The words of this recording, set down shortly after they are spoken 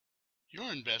Your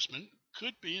investment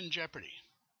could be in jeopardy.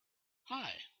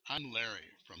 Hi, I'm Larry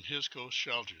from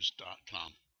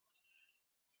HisCoastShelters.com.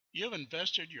 You have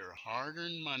invested your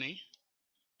hard-earned money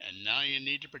and now you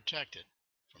need to protect it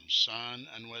from sun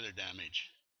and weather damage.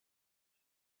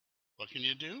 What can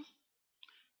you do?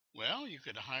 Well, you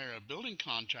could hire a building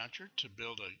contractor to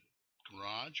build a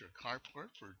garage or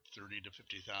carport for $30,000 to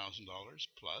 $50,000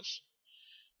 plus,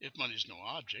 if money's no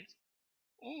object,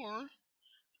 or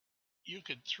you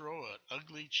could throw an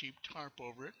ugly cheap tarp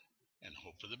over it and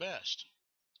hope for the best.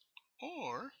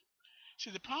 Or,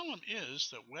 see, the problem is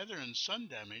that weather and sun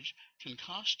damage can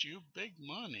cost you big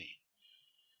money.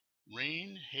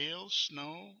 Rain, hail,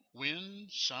 snow,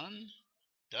 wind, sun,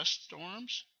 dust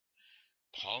storms,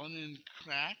 pollen in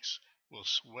cracks will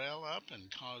swell up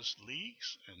and cause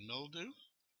leaks and mildew.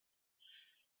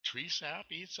 Tree sap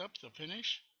eats up the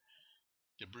finish,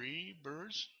 debris,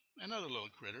 birds, and other little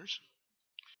critters.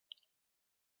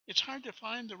 It's hard to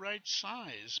find the right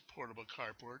size portable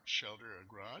carport, shelter, or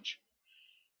garage.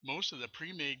 Most of the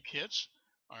pre-made kits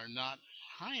are not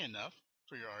high enough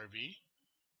for your RV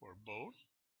or boat,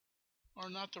 or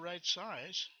not the right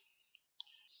size.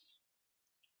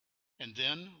 And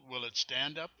then, will it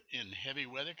stand up in heavy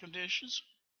weather conditions?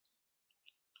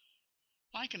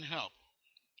 I can help,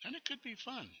 and it could be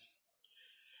fun.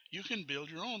 You can build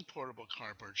your own portable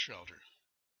carport shelter.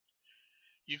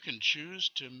 You can choose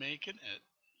to make it at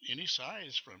any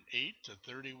size from 8 to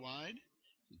 30 wide,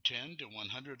 10 to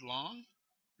 100 long,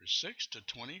 or 6 to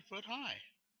 20 foot high.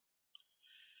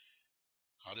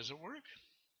 How does it work?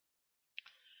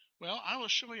 Well, I will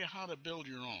show you how to build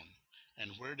your own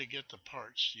and where to get the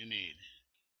parts you need.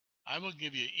 I will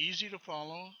give you easy to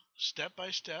follow,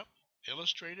 step-by-step,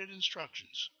 illustrated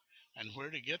instructions and where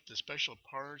to get the special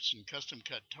parts and custom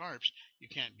cut tarps you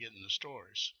can't get in the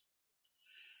stores.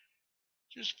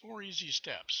 Just 4 easy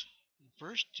steps.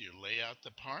 First, you lay out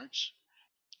the parts.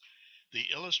 The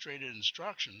illustrated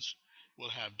instructions will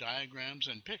have diagrams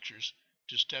and pictures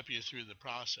to step you through the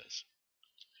process.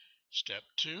 Step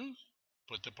 2,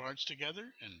 put the parts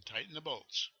together and tighten the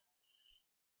bolts.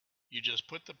 You just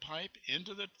put the pipe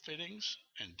into the fittings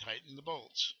and tighten the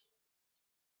bolts.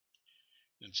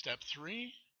 Then step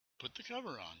 3, put the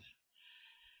cover on.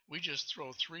 We just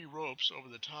throw 3 ropes over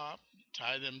the top,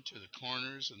 tie them to the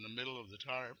corners in the middle of the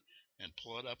tarp, and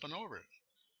pull it up and over it.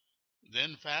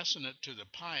 Then fasten it to the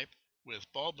pipe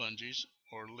with ball bungees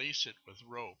or lace it with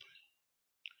rope.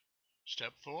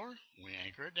 Step 4, we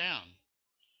anchor it down.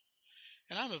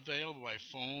 And I'm available by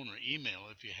phone or email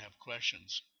if you have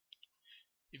questions.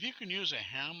 If you can use a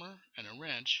hammer and a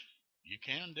wrench, you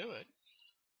can do it.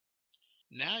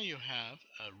 Now you have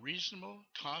a reasonable,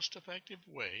 cost-effective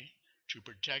way to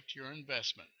protect your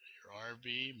investment, your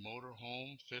RV,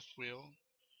 motorhome, fifth wheel,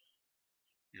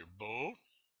 your boat,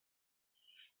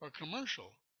 or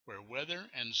commercial, where weather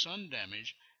and sun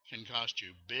damage can cost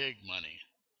you big money.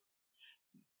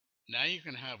 Now you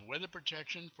can have weather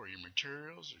protection for your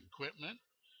materials, equipment,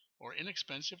 or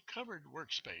inexpensive covered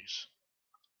workspace.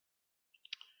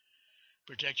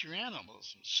 Protect your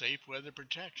animals, safe weather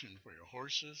protection for your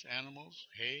horses, animals,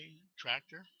 hay,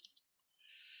 tractor.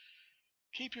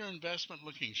 Keep your investment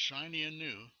looking shiny and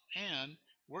new and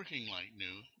working like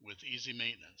new with easy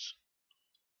maintenance.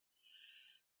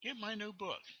 Get my new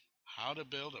book, How to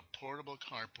Build a Portable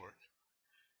Carport.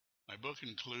 My book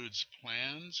includes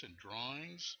plans and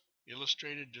drawings,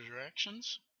 illustrated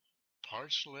directions,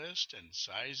 parts list and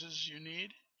sizes you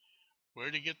need,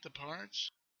 where to get the parts,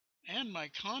 and my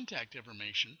contact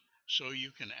information so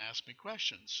you can ask me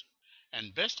questions.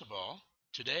 And best of all,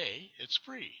 today it's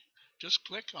free. Just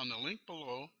click on the link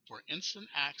below for instant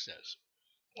access,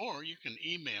 or you can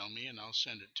email me and I'll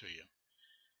send it to you.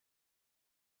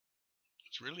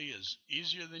 It really is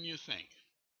easier than you think.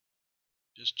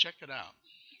 Just check it out.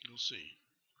 You'll see.